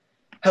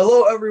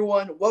Hello,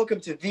 everyone. Welcome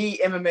to the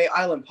MMA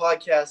Island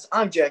podcast.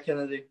 I'm Jack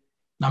Kennedy.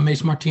 I'm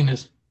Mace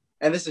Martinez.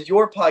 And this is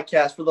your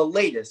podcast for the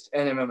latest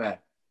in MMA.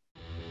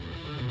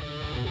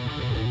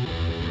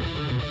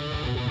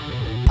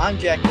 I'm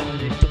Jack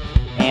Kennedy.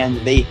 And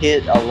they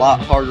hit a lot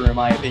harder, in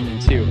my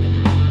opinion, too.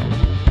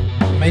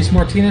 Mace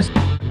Martinez.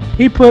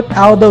 He put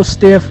Aldo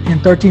stiff in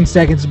 13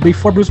 seconds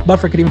before Bruce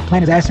Buffer could even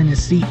plant his ass in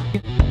his seat.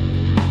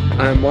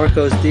 I'm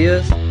Marcos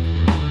Diaz.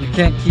 You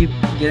can't keep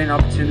getting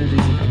opportunities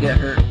if you get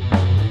hurt.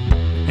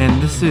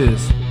 And this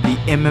is the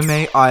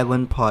MMA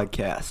Island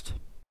podcast.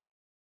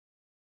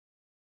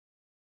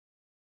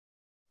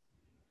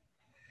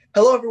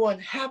 Hello, everyone.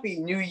 Happy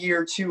New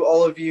Year to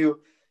all of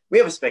you. We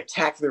have a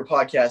spectacular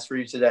podcast for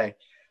you today.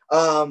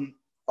 A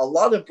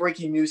lot of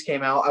breaking news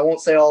came out. I won't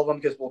say all of them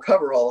because we'll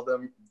cover all of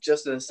them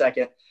just in a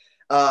second.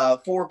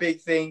 4 big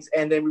things,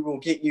 and then we will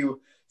get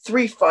you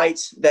 3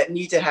 fights that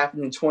need to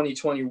happen in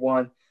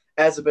 2021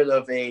 as a bit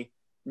of a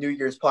New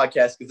Year's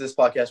podcast, because this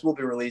podcast will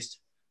be released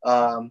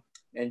and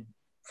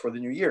for the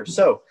new year.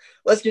 So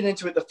let's get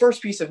into it. The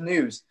first piece of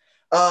news,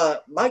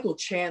 Michael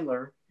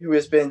Chandler, who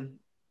has been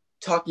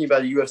talking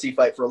about a UFC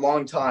fight for a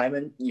long time,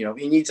 and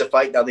he needs a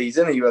fight now that he's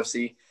in the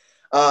UFC.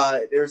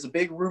 There's a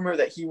big rumor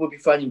that he will be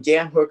fighting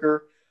Dan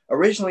Hooker.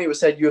 Originally it was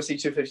said UFC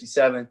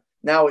 257.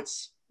 Now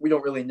we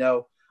don't really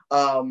know.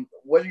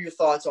 What are your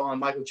thoughts on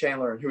Michael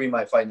Chandler and who he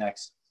might fight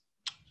next?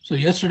 So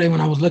yesterday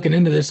when I was looking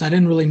into this, I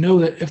didn't really know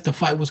that if the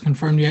fight was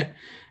confirmed yet.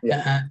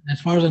 Yeah.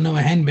 As far as I know,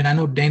 it hadn't been. I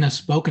know Dana's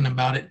spoken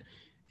about it,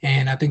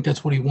 and I think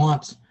that's what he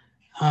wants.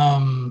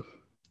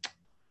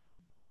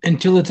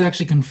 Until it's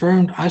actually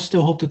confirmed, I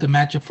still hope that the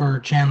matchup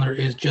for Chandler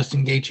is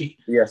Justin Gaethje.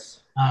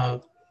 Yes.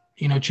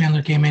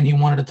 Chandler came in, he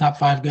wanted a top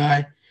 5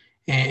 guy,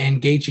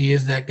 and Gaethje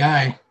is that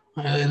guy.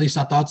 At least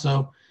I thought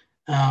so.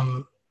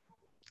 I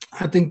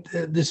think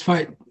this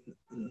fight,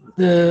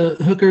 the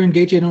Hooker and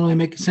Gaethje don't really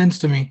make sense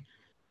to me.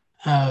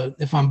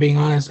 If I'm being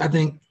honest, I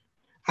think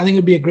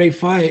it'd be a great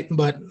fight,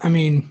 but I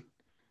mean,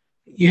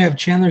 you have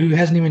Chandler who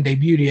hasn't even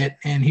debuted yet,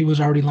 and he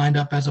was already lined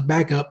up as a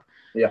backup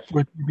for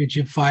a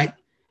championship fight.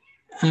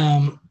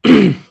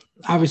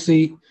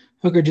 Obviously,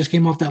 Hooker just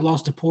came off that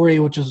loss to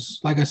Poirier, which was,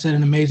 like I said,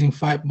 an amazing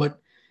fight. But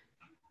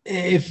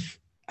if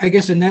I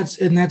guess in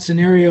that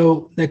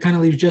scenario, that kind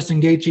of leaves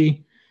Justin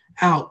Gaethje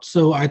out.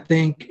 So I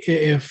think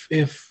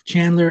if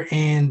Chandler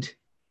and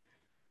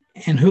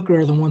Hooker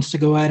are the ones to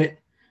go at it,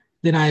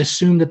 then I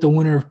assume that the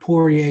winner of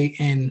Poirier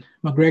and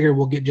McGregor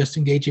will get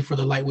Justin Gaethje for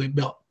the lightweight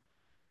belt.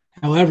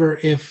 However,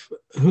 if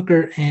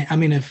Chandler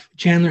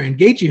and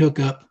Gaethje hook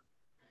up,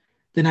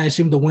 then I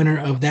assume the winner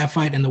of that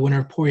fight and the winner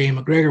of Poirier and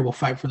McGregor will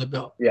fight for the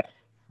belt. Yeah.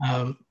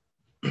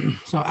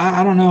 So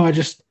I don't know.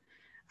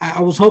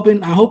 I was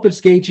hoping. I hope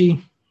it's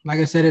Gaethje. Like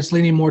I said, it's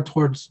leaning more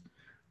towards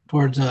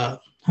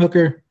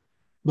Hooker.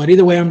 But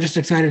either way, I'm just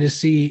excited to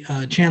see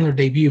Chandler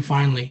debut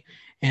finally.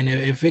 And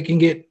if it can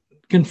get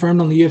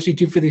confirmed on the UFC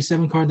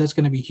 257 card, that's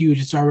going to be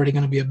huge. It's already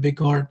going to be a big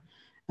card.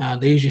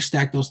 They usually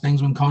stack those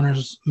things when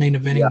Connor's main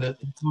eventing the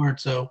card.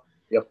 So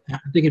I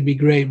think it'd be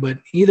great. But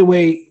either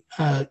way,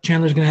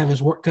 Chandler's going to have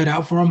his work cut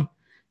out for him,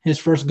 his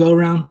first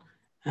go-around.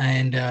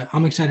 And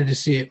I'm excited to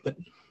see it. But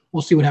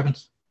we'll see what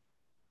happens.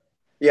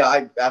 Yeah,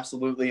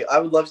 I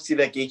would love to see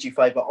that Gaethje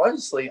fight. But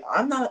honestly,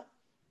 I'm not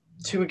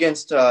too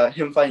against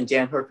him fighting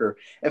Dan Hooker.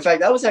 In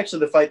fact, that was actually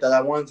the fight that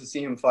I wanted to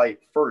see him fight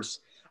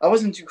first. I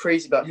wasn't too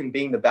crazy about him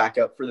being the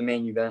backup for the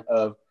main event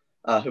of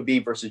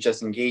Khabib versus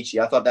Justin Gaethje.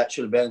 I thought that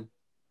should have been,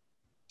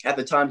 at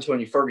the time,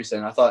 Tony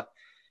Ferguson. I thought,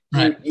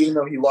 even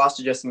though he lost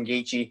to Justin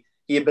Gaethje,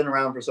 he had been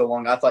around for so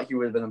long, I thought he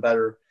would have been a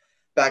better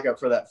backup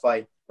for that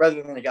fight,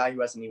 rather than a guy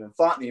who hasn't even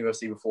fought in the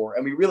UFC before.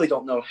 And we really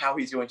don't know how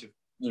he's going to,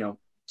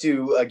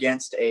 do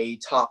against a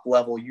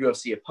top-level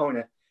UFC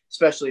opponent,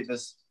 especially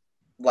this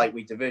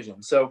lightweight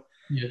division. So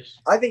yes.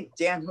 I think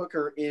Dan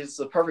Hooker is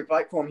the perfect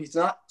fight for him. He's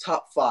not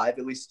top 5,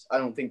 at least I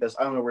don't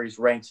know where he's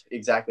ranked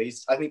exactly.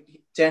 I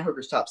think Dan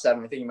Hooker's top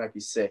 7. I think he might be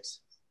 6.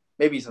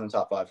 Maybe he's in the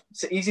top 5.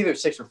 So he's either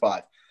 6 or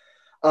 5.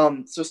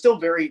 So still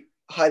very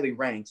highly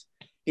ranked.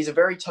 He's a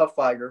very tough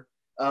fighter.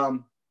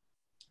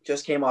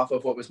 Just came off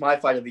of what was my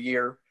fight of the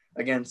year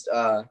against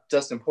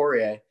Dustin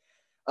Poirier.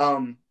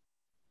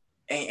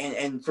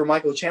 And for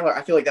Michael Chandler,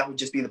 I feel like that would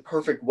just be the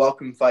perfect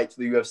welcome fight to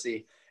the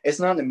UFC. It's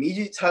not an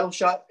immediate title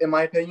shot, in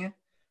my opinion.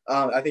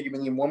 I think you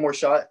need one more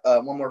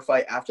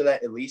fight after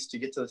that, at least, to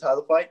get to the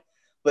title fight.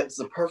 But it's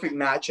the perfect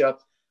matchup,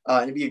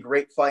 and it'd be a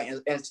great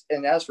fight.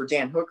 And as for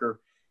Dan Hooker,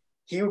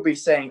 he would be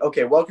saying,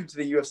 okay, welcome to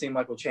the UFC,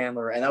 Michael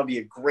Chandler, and that would be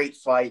a great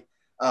fight.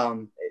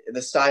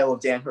 The style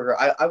of Dan Hooker,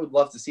 I would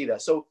love to see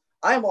that. So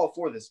I am all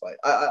for this fight.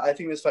 I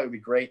think this fight would be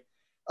great.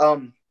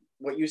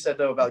 What you said,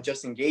 though, about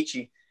Justin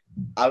Gaethje,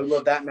 I would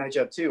love that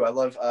matchup too. I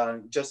love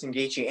Justin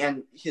Gaethje,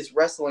 and his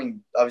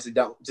wrestling obviously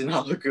did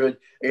not look good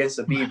against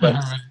Khabib, but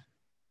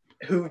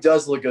who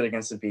does look good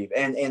against Khabib?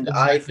 And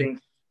I think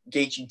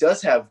Gaethje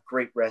does have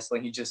great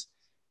wrestling. He just,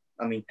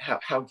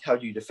 how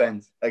do you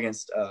defend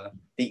against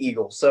the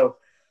Eagle? So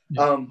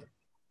I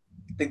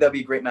think that'd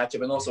be a great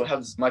matchup. And also, how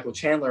does Michael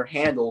Chandler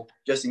handle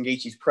Justin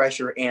Gaethje's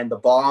pressure and the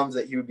bombs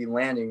that he would be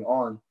landing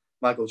on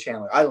Michael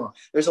Chandler. I don't know.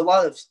 There's a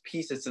lot of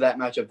pieces to that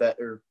matchup that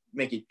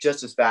make it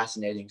just as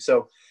fascinating.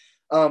 So,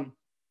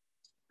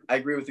 I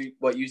agree with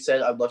what you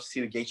said. I'd love to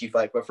see the Gaethje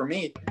fight, but for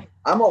me,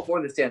 I'm all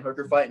for this Dan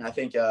Hooker fight, and I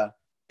think,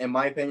 in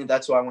my opinion,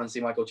 that's who I want to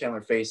see Michael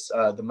Chandler face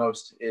the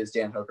most is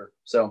Dan Hooker.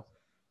 So,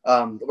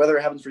 whether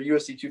it happens for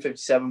UFC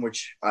 257,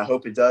 which I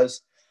hope it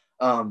does,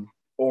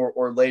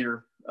 or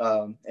later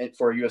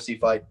for a UFC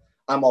fight,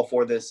 I'm all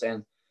for this,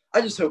 and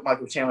I just hope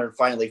Michael Chandler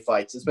finally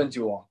fights. It's been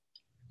too long.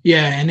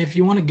 Yeah, and if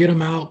you want to get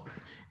him out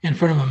in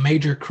front of a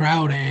major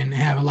crowd and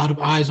have a lot of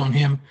eyes on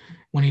him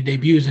when he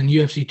debuts in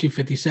UFC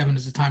 257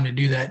 is the time to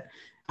do that.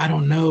 I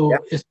don't know,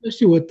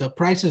 especially with the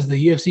prices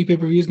the UFC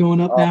pay-per-views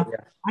going up now.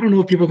 Yeah. I don't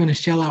know if people are going to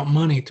shell out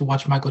money to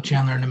watch Michael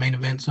Chandler in the main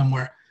event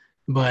somewhere.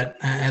 But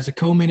as a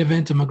co-main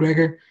event to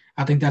McGregor,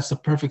 I think that's the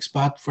perfect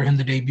spot for him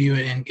to debut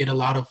and get a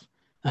lot of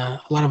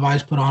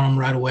eyes put on him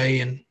right away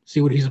and see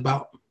what he's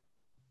about.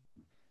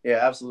 Yeah,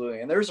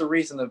 absolutely. And there's a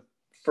reason the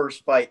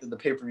first fight that the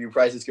pay-per-view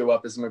prices go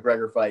up is the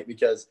McGregor fight,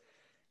 because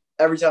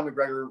every time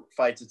McGregor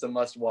fights, it's a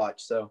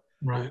must-watch. So,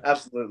 right.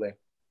 Absolutely.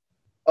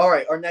 All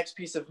right, our next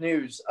piece of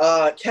news.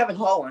 Kevin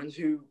Holland,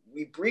 who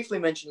we briefly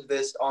mentioned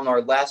this on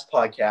our last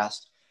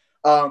podcast.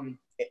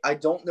 I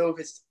don't know if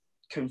it's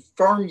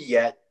confirmed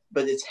yet,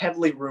 but it's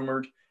heavily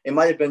rumored. It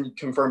might have been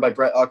confirmed by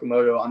Brett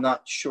Okamoto. I'm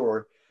not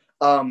sure.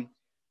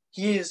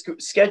 He is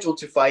scheduled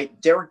to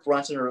fight Derek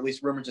Brunson, or at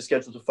least rumored to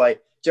schedule to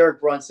fight Derek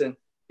Brunson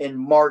in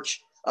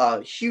March.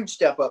 Huge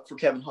step up for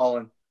Kevin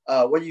Holland.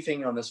 What are you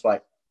thinking on this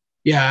fight?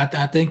 Yeah,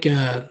 I think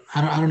I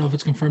don't know if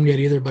it's confirmed yet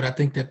either, but I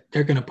think that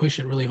they're going to push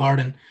it really hard,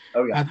 and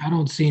I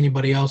don't see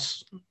anybody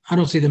else. I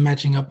don't see them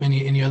matching up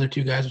any other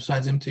two guys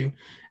besides them two.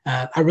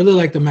 I really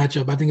like the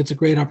matchup. I think it's a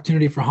great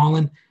opportunity for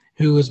Holland,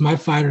 who is my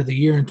fighter of the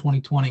year in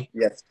 2020.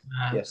 Yes.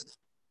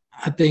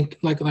 I think,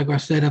 like I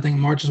said, I think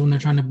March is when they're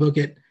trying to book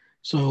it.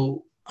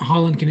 So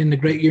Holland can end a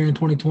great year in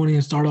 2020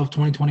 and start off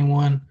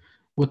 2021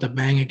 with a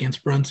bang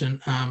against Brunson.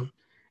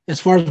 As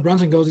far as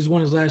Brunson goes, he's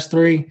won his last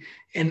three.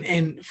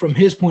 And from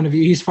his point of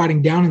view, he's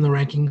fighting down in the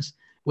rankings,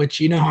 which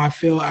you know how I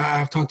feel.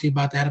 I've talked to you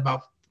about that,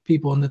 about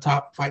people in the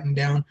top fighting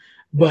down.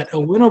 But a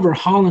win over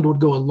Holland would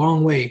go a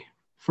long way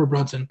for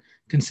Brunson,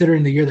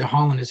 considering the year that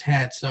Holland has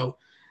had. So,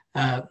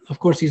 of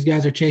course, these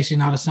guys are chasing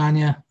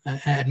Adesanya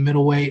at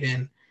middleweight,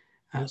 and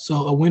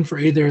so a win for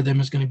either of them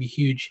is going to be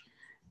huge.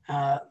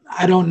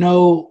 I don't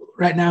know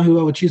right now who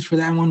I would choose for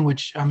that one,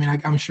 which, I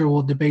mean, I'm sure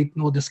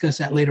we'll discuss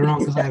that later on,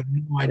 because I have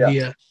no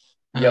idea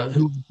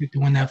who would pick to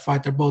win that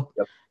fight. They're both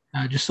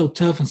just so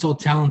tough and so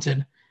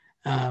talented.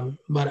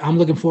 But I'm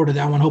looking forward to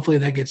that one. Hopefully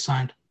that gets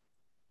signed.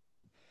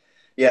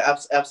 Yeah,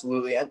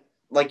 absolutely. And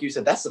like you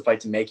said, that's the fight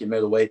to make at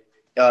middleweight.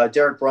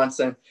 Derek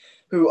Brunson,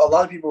 who a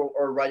lot of people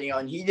are writing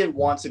on, he didn't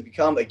want to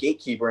become a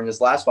gatekeeper in his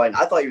last fight. And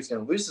I thought he was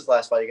going to lose his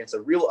last fight against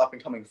a real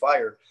up-and-coming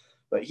fighter.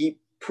 But he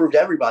proved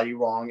everybody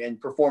wrong and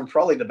performed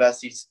probably the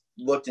best he's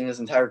looked in his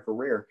entire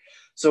career.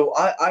 So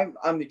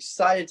I'm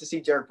excited to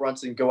see Derek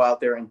Brunson go out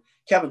there, and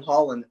Kevin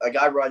Holland, a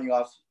guy riding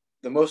off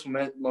the most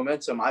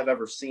momentum I've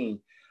ever seen.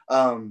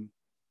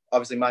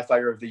 Obviously my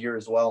fighter of the year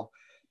as well.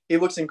 He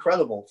looks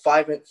incredible.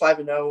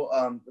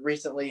 5-0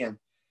 recently, and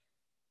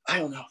I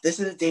don't know. This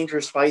is a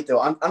dangerous fight,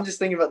 though. I'm just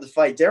thinking about the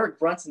fight. Derek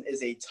Brunson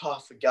is a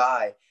tough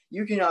guy.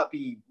 You cannot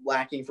be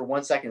lacking for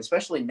 1 second,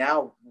 especially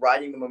now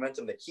riding the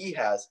momentum that he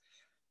has.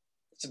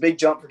 It's a big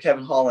jump for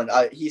Kevin Holland.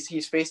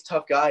 He's faced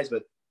tough guys,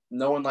 but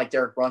no one like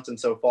Derek Brunson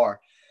so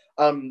far.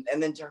 And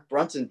then Derek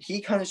Brunson,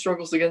 he kind of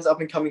struggles against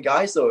up-and-coming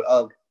guys,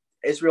 though.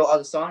 Israel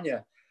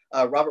Adesanya,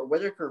 Robert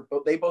Whittaker,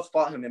 they both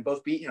fought him and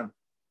both beat him.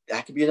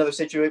 That could be another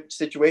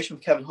situation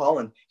with Kevin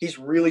Holland. He's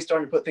really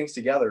starting to put things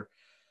together.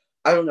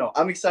 I don't know.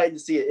 I'm excited to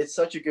see it. It's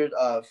such a good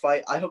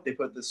fight. I hope they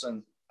put this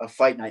on a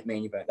fight night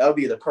main event. That would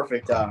be the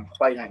perfect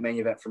fight night main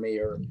event for me,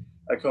 or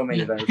a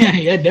co-main event.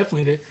 Yeah,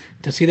 definitely.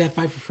 To see that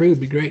fight for free would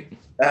be great.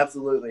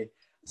 Absolutely.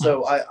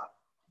 So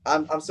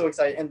I'm so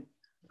excited. And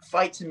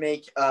fight to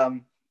make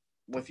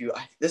with you.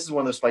 This is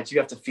one of those fights you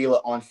have to feel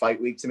it on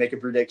fight week to make a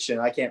prediction.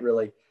 I can't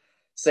really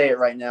say it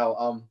right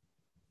now.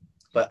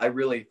 But I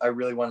really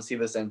want to see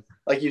this. And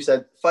like you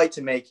said, fight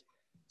to make.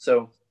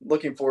 So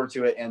looking forward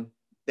to it. And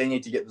they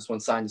need to get this one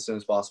signed as soon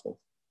as possible.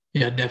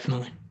 Yeah,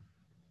 definitely.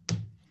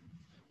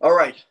 All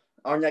right.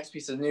 Our next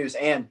piece of news.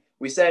 And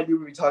we said we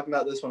would be talking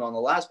about this one on the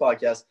last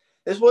podcast.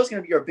 This was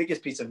going to be our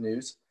biggest piece of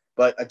news,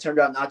 but it turned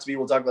out not to be.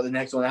 We'll talk about the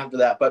next one after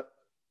that. But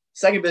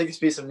second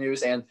biggest piece of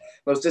news and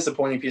most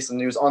disappointing piece of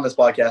news on this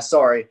podcast.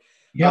 Sorry.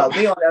 Yep.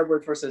 Leon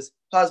Edwards versus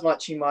Khamzat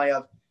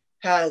Chimaev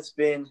has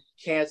been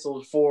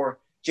canceled for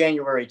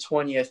January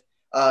 20th.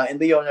 And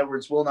Leon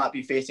Edwards will not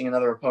be facing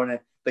another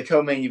opponent. The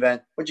co-main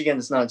event, which again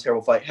is not a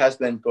terrible fight, has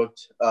been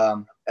booked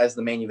as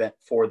the main event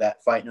for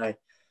that fight night.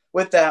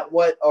 With that,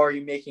 what are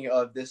you making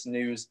of this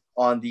news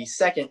on the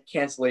second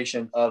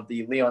cancellation of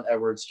the Leon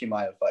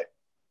Edwards-Chimaev fight?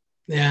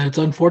 Yeah, it's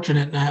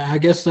unfortunate. I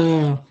guess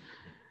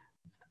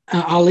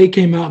Ali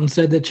came out and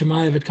said that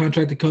Chimaev had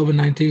contracted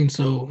COVID-19,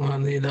 so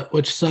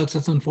which sucks.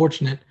 That's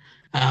unfortunate.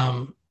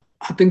 I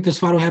think this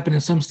fight will happen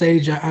at some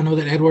stage. I know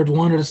that Edwards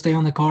wanted to stay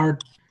on the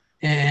card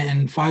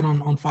and fight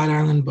on Fight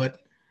Island,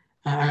 but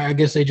I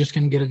guess they just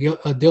couldn't get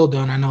a deal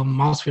done. I know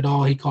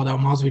Masvidal, he called out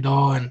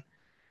Masvidal,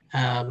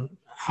 and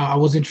I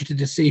was interested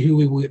to see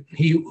who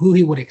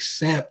he would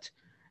accept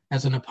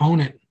as an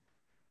opponent.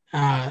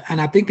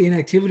 And I think the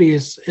inactivity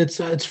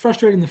it's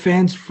frustrating the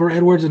fans for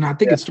Edwards, and I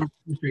think it's starting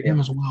to frustrate him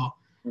as well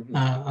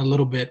a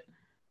little bit.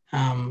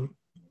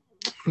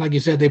 Like you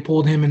said, they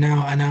pulled him, and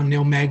now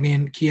Neil Magny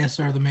and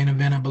Chiesa are the main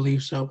event, I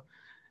believe. So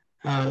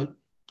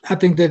I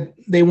think that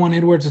they want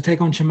Edwards to take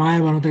on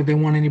Chimaev. I don't think they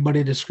want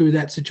anybody to screw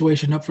that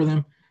situation up for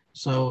them.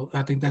 So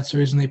I think that's the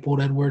reason they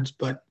pulled Edwards.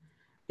 But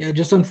yeah,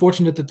 just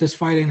unfortunate that this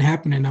fight ain't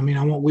happening. I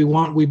mean, we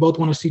both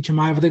want to see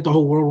Chimaev. I think the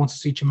whole world wants to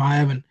see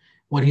Chimaev and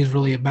what he's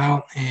really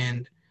about,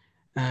 and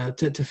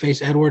to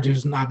face Edwards,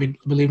 who's I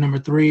believe number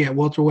 3 at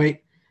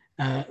welterweight.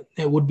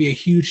 It would be a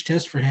huge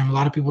test for him. A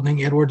lot of people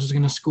think Edwards is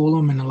going to school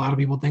him, and a lot of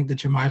people think that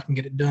Chimaev can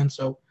get it done.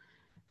 So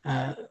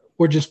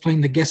we're just playing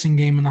the guessing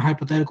game and the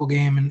hypothetical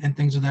game and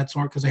things of that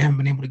sort because they haven't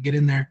been able to get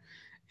in there.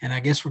 And I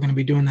guess we're going to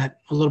be doing that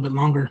a little bit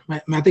longer.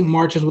 I think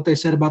March is what they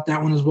said about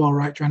that one as well,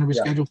 right? Trying to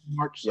reschedule for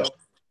March. So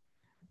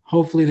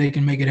hopefully they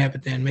can make it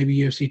happen then. Maybe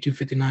UFC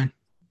 259.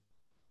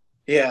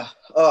 Yeah.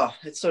 Oh,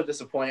 it's so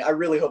disappointing. I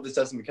really hope this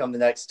doesn't become the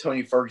next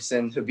Tony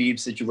Ferguson, Khabib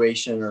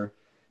situation or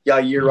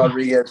Yair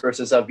Rodriguez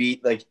versus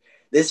Khabib. Like,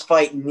 this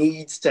fight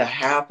needs to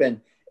happen.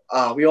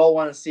 We all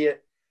want to see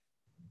it.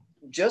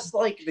 Just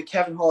like the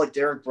Kevin Holland,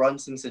 Derek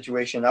Brunson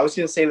situation. I was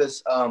going to say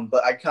this,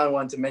 but I kind of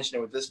wanted to mention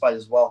it with this fight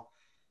as well.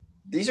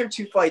 These are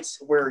two fights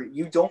where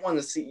you don't want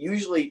to see.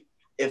 Usually,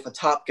 if a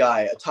top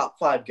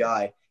 5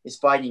 guy is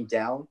fighting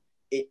down,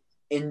 it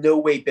in no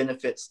way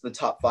benefits the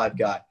top 5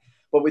 guy.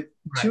 But with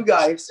two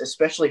guys,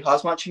 especially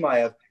Khamzat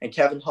Chimaev and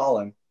Kevin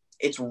Holland,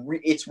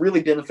 it's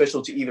really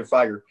beneficial to either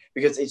fighter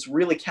because it's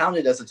really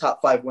counted as a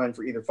top 5 win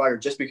for either fighter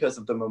just because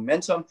of the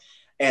momentum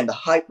and the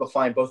hype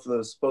behind both of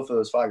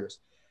those fighters.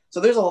 So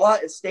there's a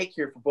lot at stake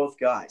here for both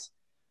guys,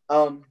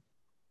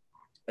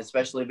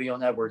 especially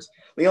Leon Edwards.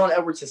 Leon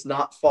Edwards has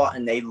not fought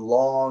in a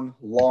long,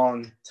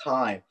 long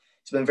time.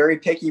 He's been very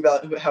picky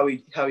about how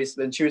he's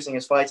been choosing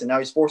his fights, and now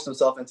he's forced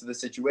himself into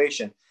this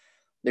situation.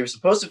 They were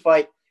supposed to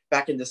fight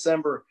back in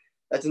December.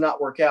 That did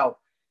not work out.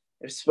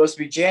 It was supposed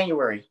to be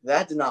January.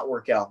 That did not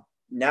work out.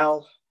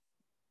 Now,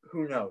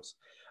 who knows?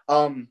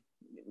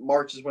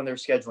 March is when they're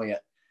scheduling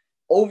it.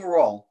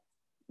 Overall,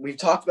 we've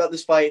talked about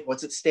this fight,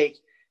 what's at stake,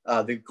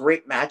 the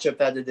great matchup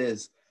that it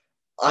is.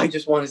 I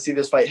just want to see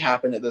this fight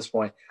happen at this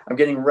point. I'm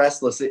getting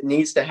restless. It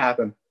needs to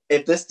happen.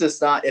 If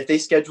they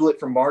schedule it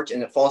for March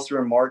and it falls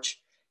through in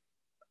March,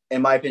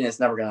 in my opinion, it's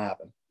never going to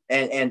happen.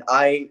 And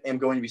I am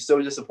going to be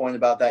so disappointed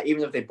about that.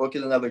 Even if they book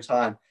it another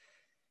time,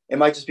 it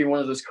might just be one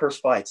of those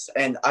cursed fights.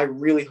 And I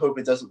really hope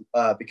it doesn't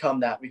become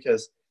that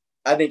because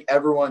I think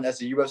everyone as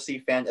a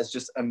UFC fan, as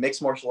just a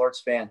mixed martial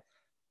arts fan,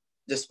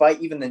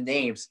 despite even the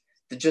names,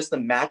 the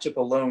matchup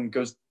alone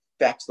goes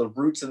back to the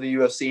roots of the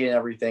UFC and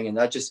everything. And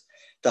not just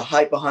the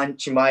hype behind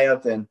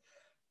Chimaev and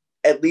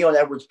Leon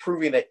Edwards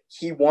proving that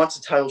he wants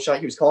a title shot.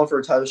 He was calling for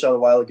a title shot a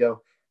while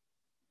ago.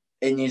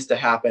 It needs to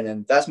happen.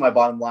 And that's my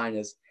bottom line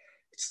is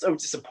it's so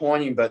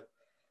disappointing, but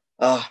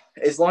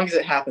as long as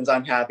it happens,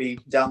 I'm happy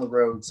down the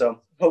road.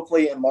 So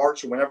hopefully in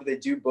March or whenever they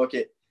do book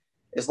it,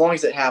 as long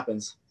as it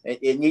happens,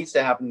 it needs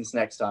to happen this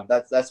next time.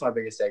 That's my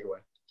biggest takeaway.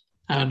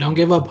 Don't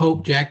give up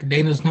hope, Jack.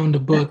 Dana's known to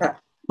book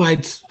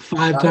fights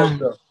 5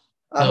 times.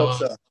 I hope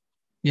so.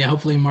 Yeah,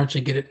 hopefully in March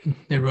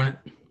they run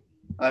it.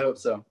 I hope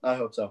so.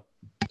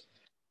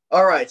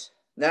 All right.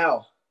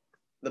 Now,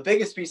 the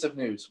biggest piece of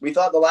news. We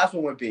thought the last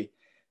one would be.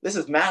 This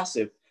is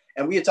massive.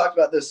 And we had talked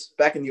about this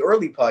back in the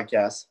early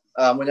podcast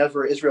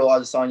whenever Israel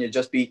Adesanya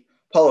just beat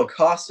Paulo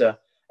Costa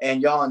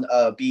and Jan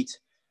beat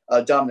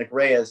Dominic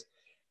Reyes.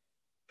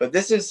 But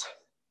this is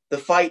the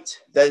fight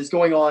that is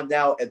going on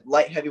now at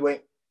light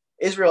heavyweight.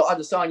 Israel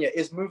Adesanya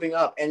is moving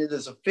up, and it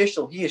is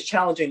official. He is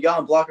challenging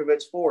Jan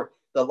Blachowicz for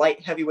the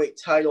light heavyweight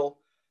title.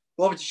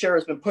 Glover Teixeira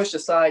has been pushed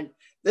aside.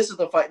 This is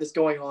the fight that's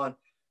going on.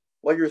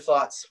 What are your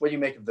thoughts? What do you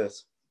make of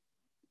this?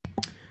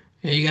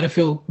 Yeah, you got to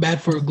feel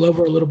bad for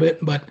Glover a little bit,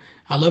 but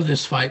I love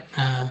this fight.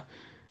 I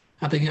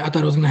thought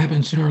it was going to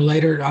happen sooner or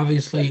later.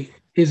 Obviously,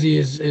 Izzy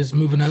is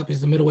moving up.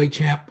 He's the middleweight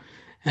champ,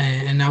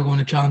 and now going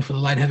to challenge for the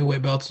light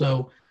heavyweight belt.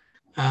 So,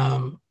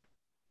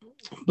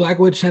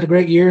 Blachowicz had a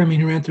great year. I mean,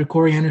 he ran through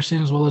Corey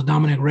Anderson as well as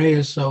Dominic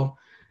Reyes. So,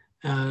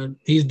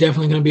 he's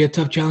definitely going to be a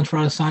tough challenge for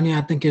Adesanya.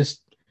 I think it's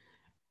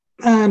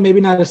maybe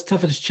not as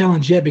tough as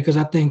challenge yet because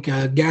I think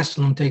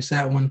Gastelum takes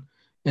that one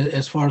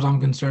as far as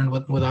I'm concerned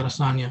with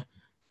Adesanya.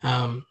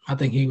 I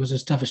think he was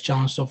his toughest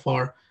challenge so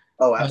far.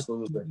 Oh,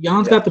 absolutely.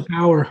 Jan's got the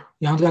power.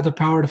 Jan's got the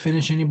power to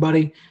finish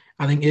anybody.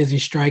 I think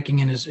Izzy's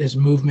striking and his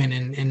movement,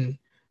 and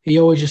he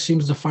always just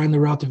seems to find the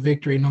route to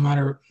victory, no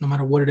matter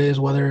what it is,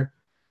 whether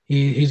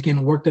he's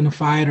getting worked in a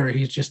fight or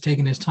he's just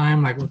taking his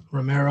time, like with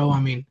Romero. I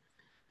mean,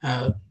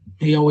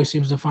 he always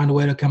seems to find a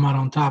way to come out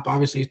on top.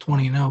 Obviously, he's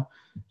 20-0.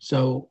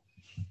 So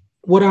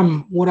what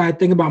I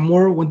think about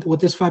more with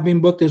this fight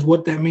being booked is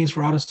what that means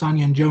for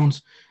Adesanya and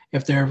Jones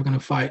if they're ever going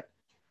to fight.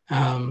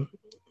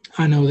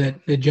 I know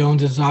that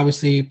Jones is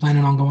obviously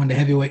planning on going to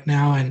heavyweight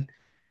now, and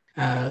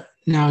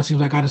now it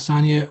seems like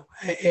Adesanya.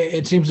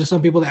 It seems to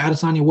some people that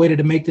Adesanya waited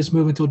to make this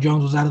move until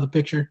Jones was out of the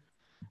picture.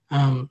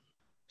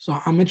 So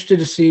I'm interested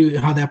to see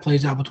how that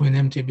plays out between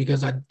them two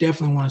because I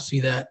definitely want to see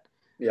that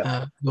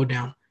go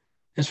down.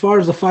 As far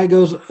as the fight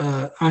goes,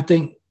 I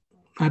think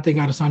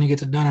Adesanya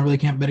gets it done. I really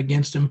can't bet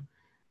against him.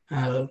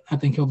 I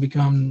think he'll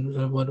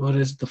become what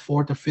is it, the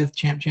 4th or 5th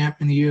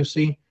champ in the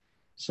UFC.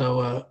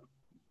 So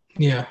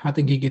I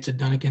think he gets it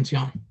done against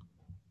Young.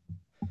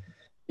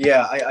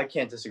 Yeah, I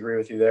can't disagree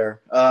with you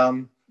there.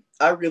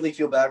 I really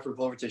feel bad for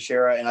Glover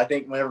Teixeira, and I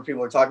think whenever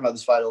people are talking about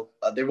this fight,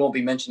 they won't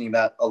be mentioning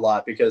that a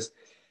lot because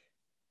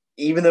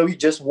even though he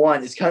just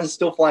won, it's kind of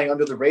still flying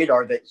under the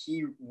radar that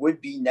he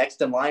would be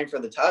next in line for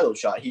the title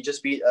shot. He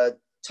just beat a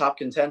top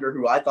contender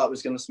who I thought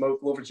was going to smoke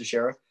Glover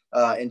Teixeira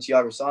and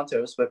Thiago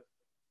Santos, but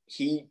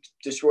he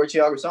destroyed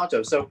Thiago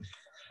Santos. So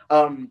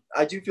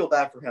I do feel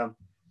bad for him.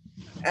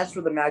 As for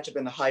the matchup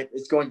and the hype,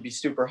 it's going to be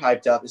super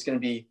hyped up. It's going to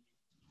be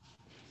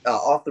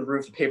off the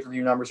roof. The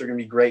pay-per-view numbers are going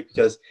to be great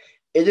because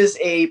it is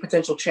a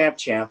potential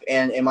champ,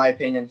 and in my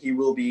opinion, he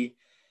will be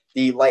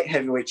the light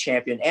heavyweight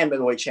champion and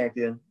middleweight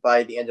champion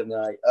by the end of the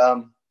night.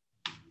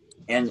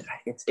 And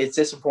it's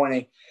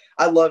disappointing.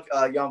 I love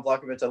Jan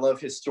Blachowicz. I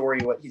love his story,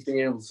 what he's been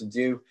able to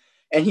do.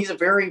 And he's a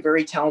very,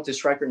 very talented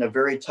striker and a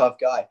very tough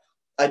guy.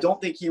 I don't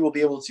think he will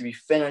be able to be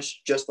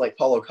finished just like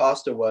Paulo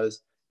Costa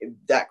was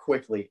that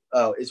quickly,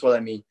 is what I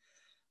mean.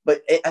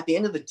 But at the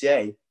end of the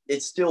day,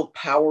 it's still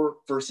power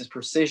versus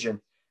precision.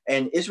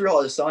 And Israel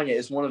Adesanya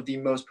is one of the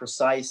most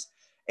precise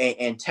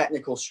and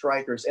technical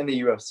strikers in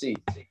the UFC.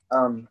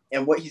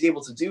 And what he's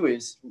able to do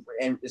is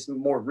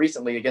more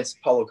recently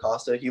against Paulo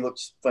Costa, he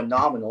looked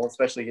phenomenal,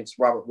 especially against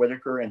Robert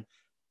Whittaker and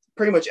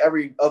pretty much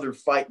every other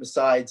fight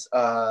besides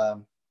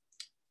Yoel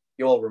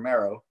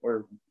Romero,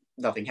 where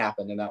nothing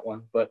happened in that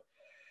one. But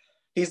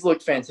he's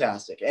looked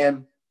fantastic.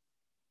 And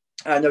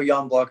I know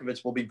Jan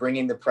Blachowicz will be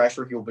bringing the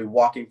pressure. He will be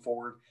walking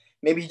forward.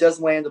 Maybe he does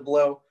land a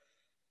blow.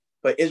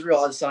 But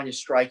Israel Adesanya's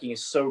striking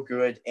is so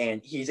good,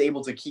 and he's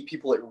able to keep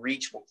people at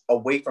reach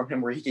away from him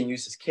where he can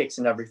use his kicks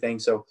and everything.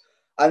 So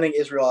I think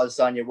Israel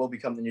Adesanya will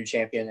become the new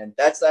champion, and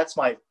that's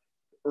my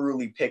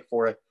early pick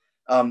for it.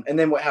 And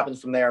then what happens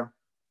from there,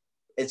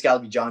 it's got to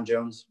be John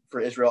Jones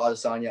for Israel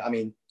Adesanya. I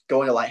mean,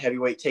 going to light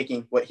heavyweight,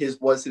 taking what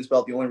was his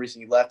belt. The only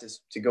reason he left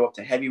is to go up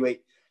to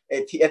heavyweight.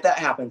 If that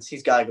happens,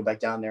 he's got to go back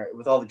down there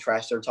with all the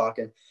trash they're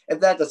talking. If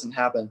that doesn't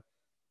happen,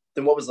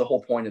 then what was the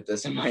whole point of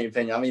this, in my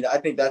opinion? I mean, I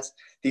think that's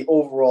the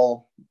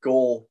overall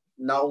goal,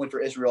 not only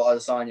for Israel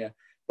Adesanya,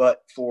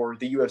 but for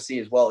the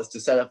UFC as well, is to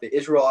set up the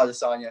Israel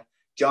Adesanya,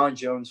 John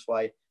Jones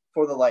fight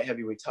for the light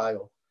heavyweight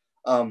title.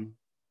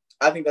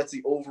 I think that's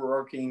the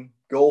overarching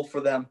goal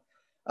for them.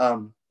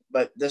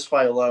 But this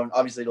fight alone,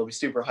 obviously, it'll be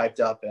super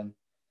hyped up. And,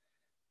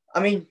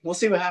 I mean, we'll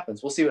see what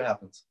happens.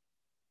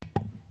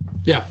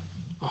 Yeah.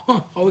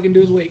 All we can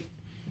do is wait.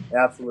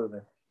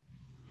 Absolutely.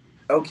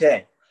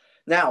 Okay.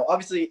 Now,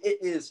 obviously, it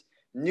is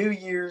New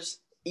Year's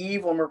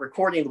Eve when we're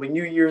recording. It'll be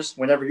New Year's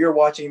whenever you're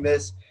watching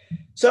this.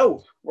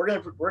 So we're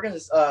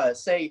gonna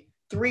say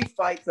 3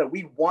 fights that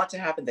we want to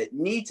happen, that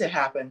need to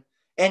happen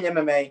in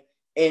MMA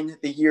in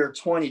the year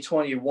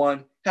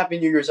 2021. Happy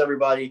New Year's,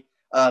 everybody.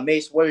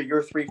 Mace, what are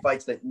your 3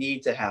 fights that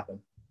need to happen?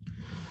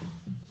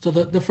 So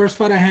the first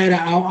fight I had,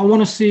 I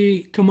want to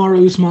see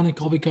Kamaru Usman and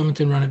Colby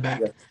Covington run it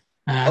back. Yes.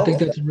 I think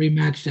that's a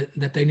rematch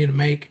that they need to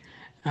make.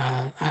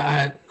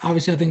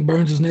 Obviously, I think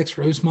Burns is next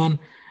for Usman.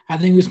 I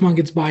think Usman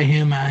gets by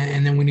him,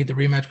 and then we need the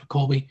rematch with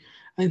Colby.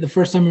 I think the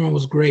first time around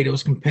was great. It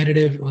was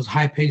competitive. It was a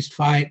high-paced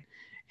fight.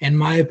 In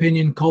my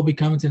opinion, Colby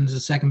Covington is the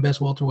second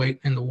best welterweight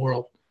in the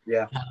world.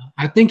 Yeah,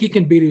 I think he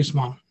can beat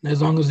Usman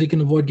as long as he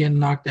can avoid getting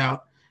knocked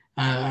out.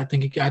 I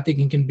think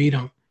he can beat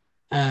him.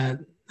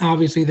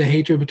 Obviously, the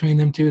hatred between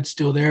them two, it's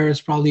still there.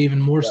 It's probably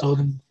even more so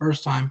than the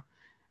first time.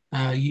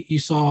 You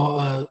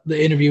saw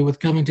the interview with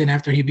Covington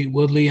after he beat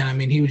Woodley, and I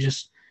mean, he was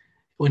just,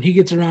 when he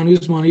gets around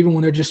Usman, even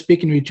when they're just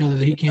speaking to each other,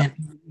 he can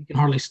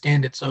hardly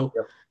stand it. So,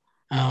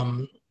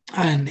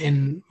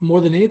 and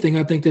more than anything,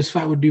 I think this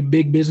fight would do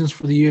big business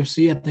for the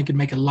UFC. I think it'd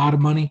make a lot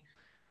of money,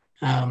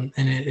 and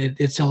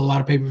it'd sell a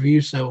lot of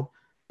pay-per-views. So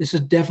this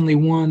is definitely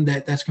one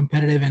that's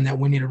competitive and that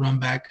we need to run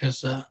back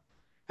because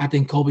I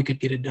think Colby could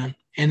get it done.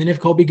 And then if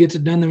Colby gets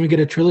it done, then we get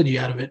a trilogy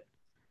out of it.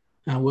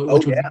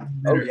 Which would be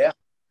better.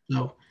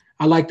 So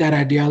I like that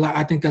idea.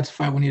 I think that's a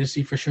fight we need to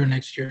see for sure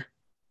next year.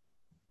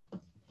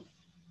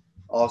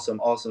 Awesome.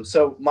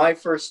 So my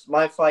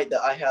fight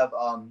that I have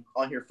on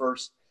here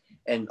first,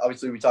 and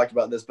obviously we talked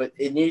about this, but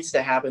it needs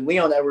to happen.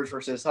 Leon Edwards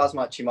versus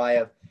Khamzat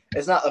Chimaev.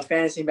 It's not a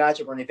fantasy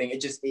matchup or anything.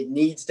 It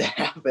needs to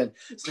happen.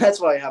 So that's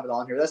why I have it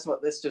on here.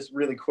 That's just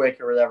really quick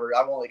or whatever.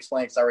 I won't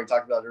explain because I already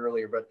talked about it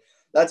earlier, but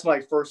that's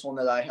my first one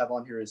that I have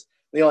on here is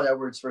Leon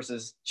Edwards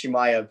versus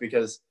Chimaev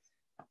because,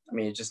 I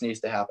mean, it just needs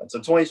to happen. So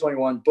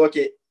 2021, book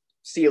it,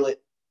 seal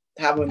it,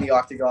 have him in the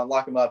octagon,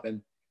 lock him up,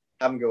 and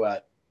have him go at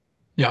it.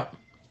 Yeah.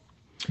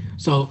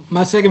 So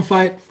my second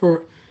fight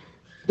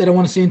that I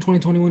want to see in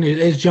 2021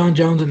 is John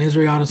Jones and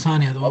Israel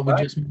Adesanya, what we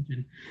just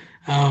mentioned.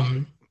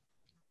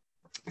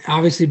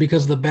 Obviously,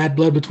 because of the bad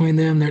blood between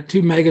them, they're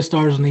 2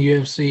 megastars in the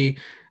UFC.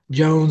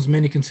 Jones,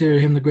 many consider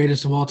him the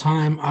greatest of all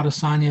time.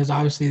 Adesanya is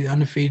obviously the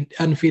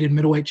undefeated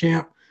middleweight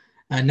champ.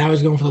 Now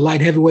he's going for the light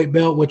heavyweight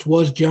belt, which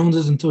was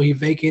Jones's until he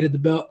vacated the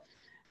belt.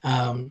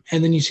 And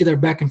then you see their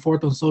back and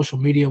forth on social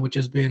media, which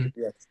has been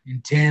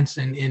intense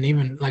and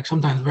even like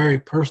sometimes very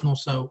personal.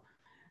 So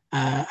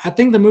I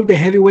think the move to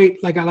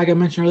heavyweight, like I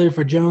mentioned earlier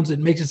for Jones, it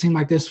makes it seem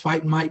like this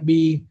fight might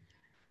be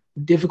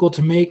difficult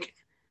to make.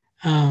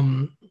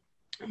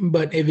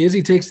 But if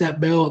Izzy takes that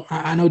belt,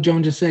 I know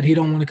Jones just said he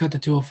don't want to cut to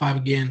 205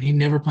 again. He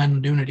never planned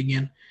on doing it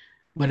again.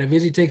 But if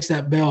Izzy takes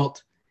that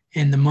belt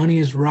and the money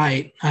is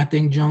right, I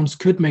think Jones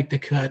could make the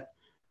cut.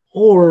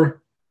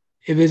 Or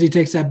if Izzy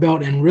takes that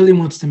belt and really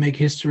wants to make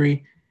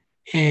history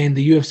and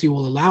the UFC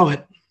will allow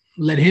it,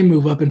 let him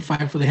move up and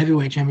fight for the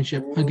heavyweight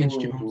championship against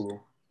Jones.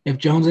 If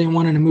Jones ain't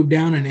wanting to move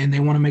down and they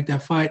want to make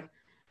that fight,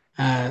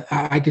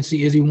 I could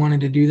see Izzy wanting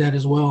to do that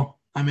as well.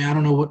 I mean, I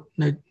don't know what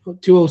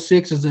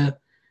 206 is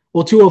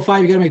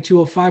 205, you got to make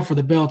 205 for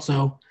the belt.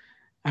 So,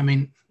 I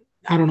mean,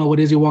 I don't know what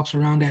Izzy walks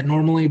around at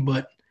normally,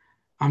 but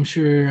I'm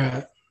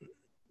sure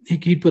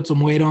he'd put some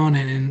weight on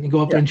and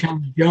go up there and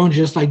challenge Jones,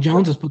 just like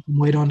Jones has put some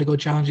weight on to go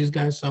challenge these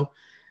guys. So,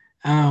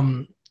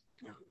 John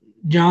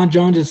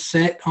Jones is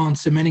set on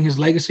cementing his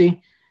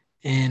legacy,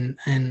 and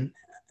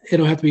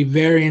it'll have to be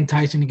very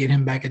enticing to get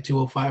him back at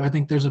 205. I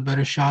think there's a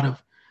better shot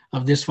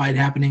of this fight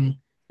happening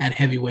at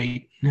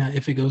heavyweight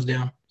if it goes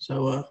down.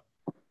 So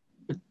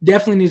it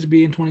definitely needs to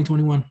be in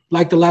 2021.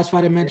 Like the last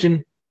fight I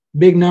mentioned,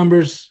 big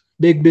numbers,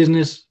 big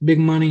business, big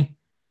money,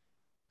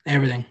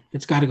 everything.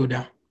 It's got to go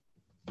down.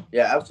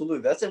 Yeah,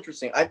 absolutely. That's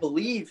interesting. I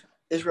believe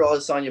Israel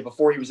Adesanya,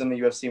 before he was in the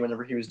UFC,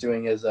 whenever he was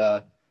doing his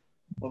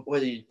what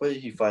did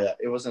he fight at?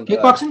 It wasn't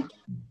kickboxing.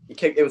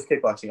 It was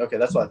kickboxing. Okay,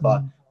 that's what I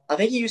thought. I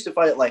think he used to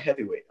fight at light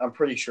heavyweight. I'm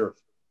pretty sure.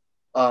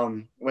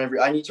 Whenever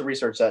I need to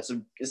research that,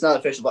 so it's not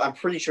official, but I'm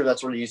pretty sure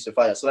that's where he used to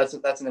fight at. So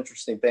that's an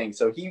interesting thing.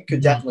 So he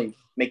could definitely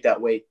make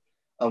that weight,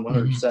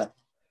 100%.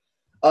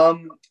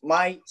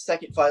 My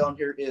second fight on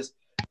here is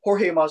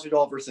Jorge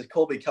Masvidal versus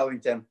Colby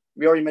Covington.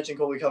 We already mentioned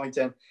Colby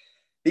Covington.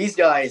 These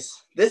guys,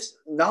 this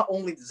not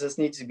only does this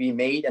need to be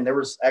made, and there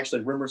was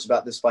actually rumors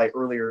about this fight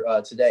earlier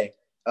today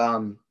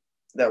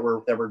that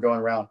were going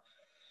around.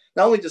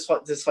 Not only does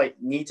this fight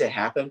need to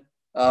happen,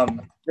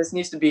 this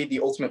needs to be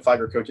the Ultimate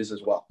Fighter coaches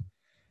as well.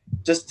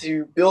 Just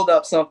to build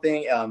up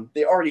something.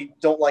 They already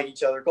don't like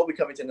each other. Colby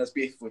Covington has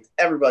beef with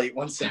everybody at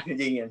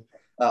 170, and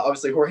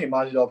obviously Jorge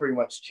Masvidal pretty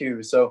much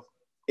too. So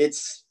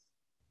it's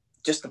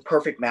just the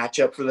perfect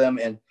matchup for them,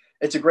 and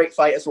it's a great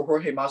fight as for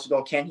Jorge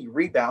Masvidal. Can he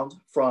rebound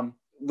from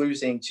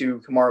losing to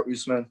Kamaru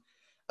Usman?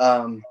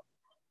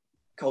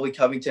 Colby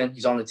Covington,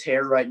 he's on a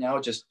tear right now,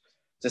 just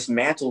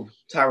dismantled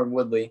Tyron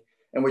Woodley,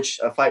 in which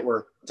a fight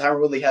where Tyron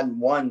Woodley hadn't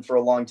won for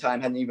a long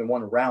time, hadn't even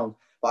won a round.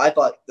 But I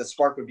thought the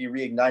spark would be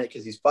reignited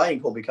because he's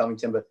fighting Colby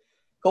Covington, but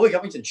Colby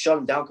Covington shut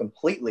him down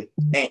completely,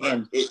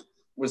 and it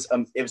was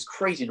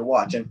crazy to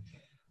watch.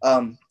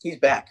 And he's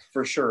back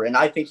for sure, and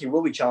I think he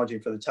will be challenging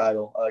for the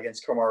title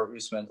against Kamaru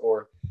Usman.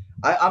 Or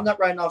I'm not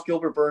writing off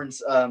Gilbert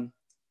Burns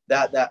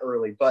that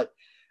early, but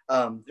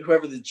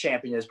whoever the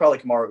champion is, probably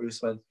Kamaru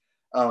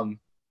Usman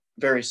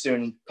very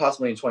soon,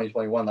 possibly in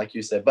 2021, like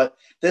you said. But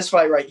this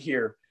fight right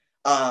here,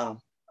 a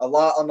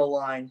lot on the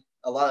line,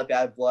 a lot of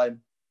bad blood.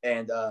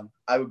 And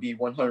I would be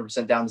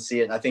 100% down to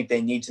see it. And I think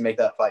they need to make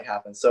that fight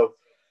happen. So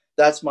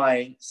that's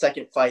my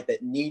second fight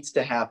that needs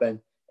to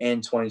happen in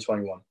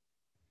 2021.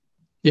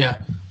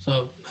 Yeah.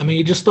 So, I mean,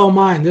 you just stole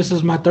mine. This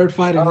is my third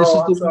fight. And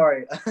I'm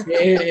sorry.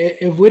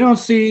 if we don't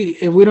see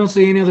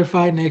any other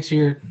fight next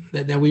year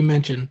that we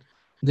mentioned,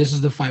 this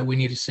is the fight we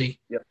need to see.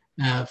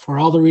 Yep. For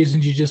all the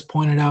reasons you just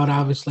pointed out,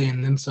 obviously,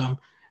 and then some.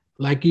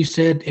 Like you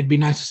said, it'd be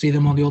nice to see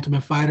them on the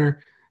Ultimate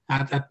Fighter.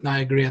 I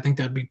agree. I think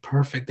that'd be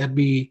perfect. That'd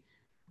be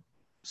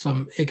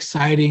some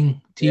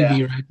exciting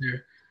TV right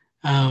there.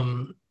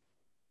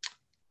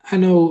 I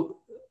know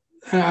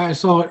I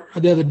saw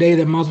the other day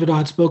that Masvidal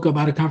had spoke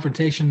about a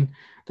confrontation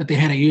that they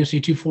had at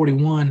UFC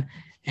 241,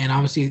 and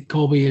obviously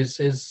Colby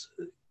is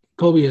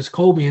Colby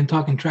and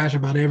talking trash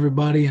about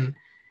everybody and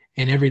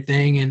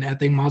everything. And I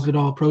think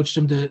Masvidal approached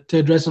him to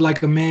address it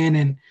like a man,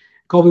 and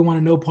Colby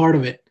wanted no part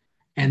of it.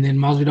 And then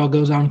Masvidal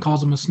goes out and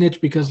calls him a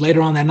snitch because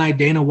later on that night,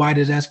 Dana White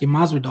is asking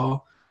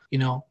Masvidal,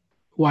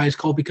 why is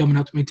Colby coming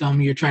up to me telling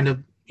me you're trying to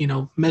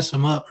mess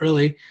him up,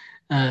 really.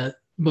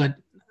 But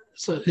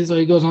so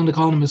he goes on to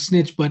call him a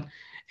snitch,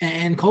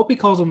 and Colby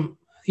calls him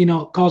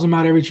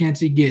out every chance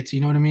he gets,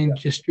 you know what I mean? Yeah.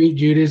 Just street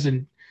Judas,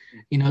 and,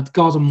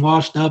 calls him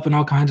washed up and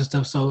all kinds of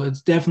stuff. So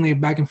it's definitely a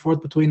back and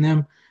forth between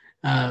them.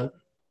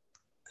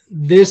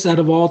 This, out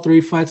of all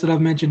three fights that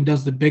I've mentioned,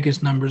 does the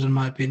biggest numbers in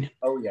my opinion.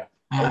 Oh, yeah.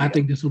 I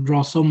think this will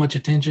draw so much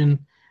attention.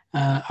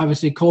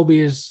 Obviously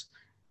Colby is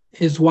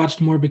watched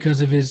more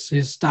because of his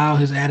style,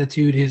 his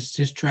attitude,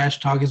 his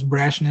trash talk, his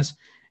brashness.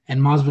 And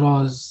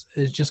Masvidal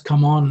has just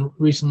come on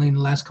recently in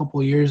the last couple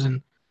of years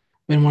and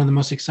been one of the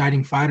most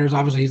exciting fighters.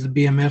 Obviously, he's the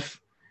BMF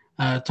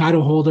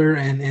title holder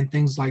and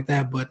things like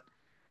that. But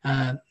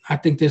I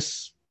think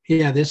this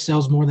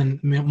sells more than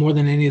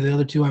any of the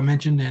other two I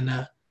mentioned.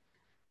 And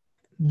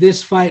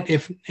this fight,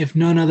 if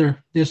none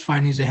other, this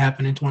fight needs to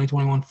happen in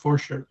 2021 for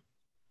sure.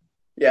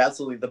 Yeah,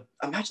 absolutely.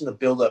 Imagine the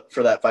build-up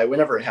for that fight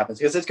whenever it happens,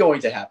 because it's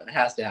going to happen. It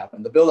has to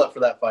happen. The build-up for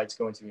that fight is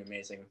going to be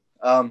amazing.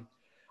 All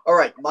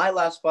right, my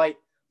last fight.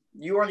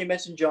 You already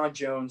mentioned John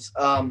Jones.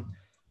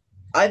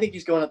 I think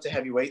he's going up to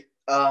heavyweight,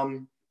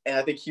 and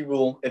I think he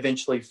will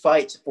eventually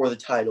fight for the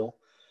title.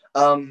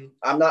 I'm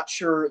not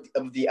sure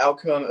of the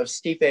outcome of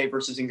Stipe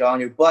versus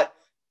Ngannou, but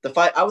the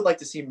fight I would like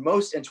to see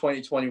most in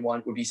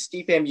 2021 would be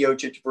Stipe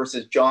Miocic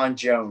versus John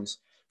Jones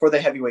for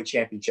the heavyweight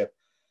championship.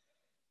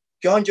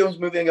 John Jones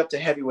moving up to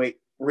heavyweight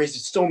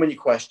raises so many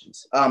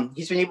questions.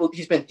 He's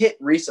been hit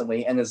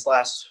recently in his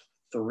last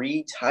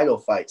 3 title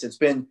fights. It's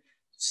been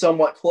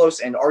somewhat close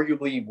and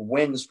arguably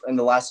wins in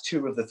the last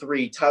 2 of the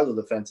 3 title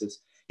defenses.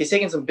 He's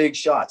taken some big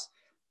shots.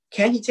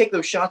 Can he take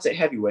those shots at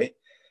heavyweight?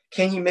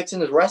 Can he mix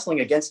in his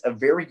wrestling against a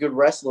very good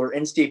wrestler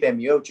in Stipe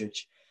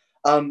Miocic?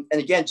 And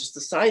again, just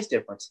the size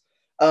difference.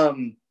 I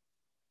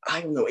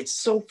don't know. It's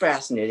so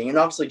fascinating. And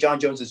obviously John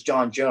Jones is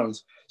John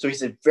Jones. So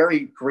he's a very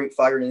great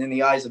fighter. And in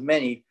the eyes of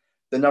many,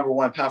 the number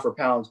 1 pound for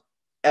pound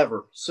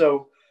ever.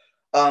 So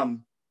I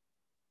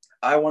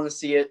want to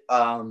see it.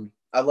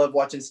 I love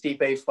watching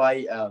Stipe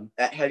fight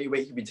at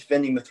heavyweight. He'll be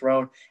defending the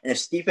throne. And if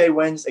Stipe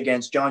wins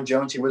against John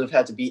Jones, he would have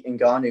had to beat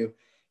Ngannou.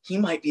 He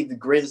might be the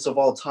greatest of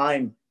all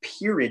time,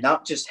 period.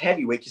 Not just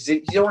heavyweight, because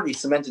he's already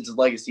cemented his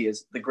legacy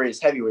as the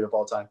greatest heavyweight of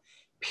all time.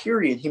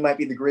 Period. He might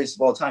be the greatest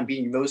of all time,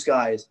 beating those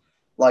guys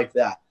like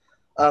that.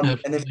 And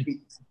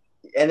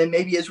then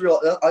maybe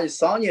Israel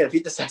Adesanya, if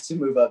he decides to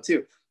move up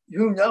too.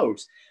 Who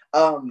knows?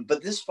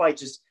 But this fight,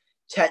 just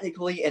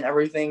technically and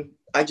everything,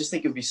 I just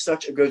think it would be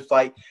such a good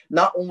fight,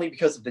 not only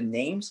because of the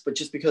names, but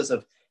just because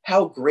of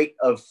how great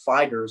of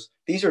fighters.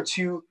 These are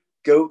 2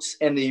 GOATs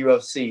in the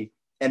UFC,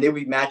 and they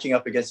would be matching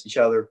up against each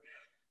other.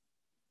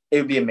 It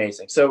would be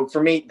amazing. So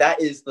for me,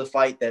 that is the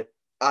fight that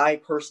I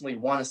personally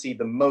want to see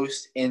the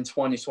most in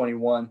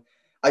 2021.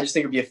 I just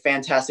think it would be a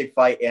fantastic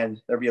fight, and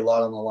there'd be a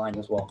lot on the line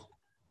as well.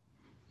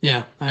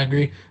 Yeah, I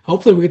agree.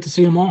 Hopefully we get to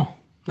see them all.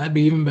 That'd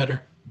be even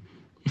better.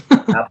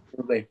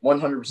 Absolutely.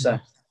 100%.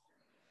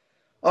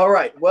 All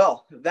right.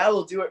 Well,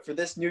 that'll do it for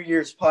this New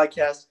Year's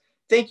podcast.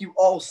 Thank you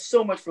all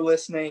so much for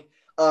listening.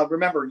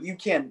 Remember, you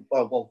can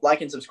like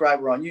and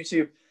subscribe. We're on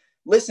YouTube.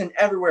 Listen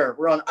everywhere.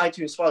 We're on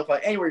iTunes, Spotify,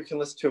 anywhere you can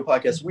listen to a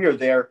podcast. We are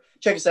there.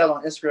 Check us out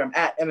on Instagram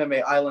at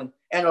MMA Island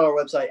and on our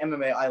website,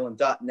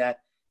 MMAisland.net.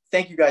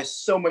 Thank you guys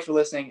so much for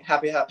listening.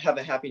 Have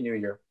a happy New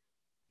Year.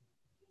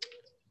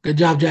 Good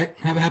job, Jack.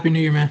 Have a happy New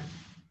Year, man.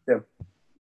 Yeah.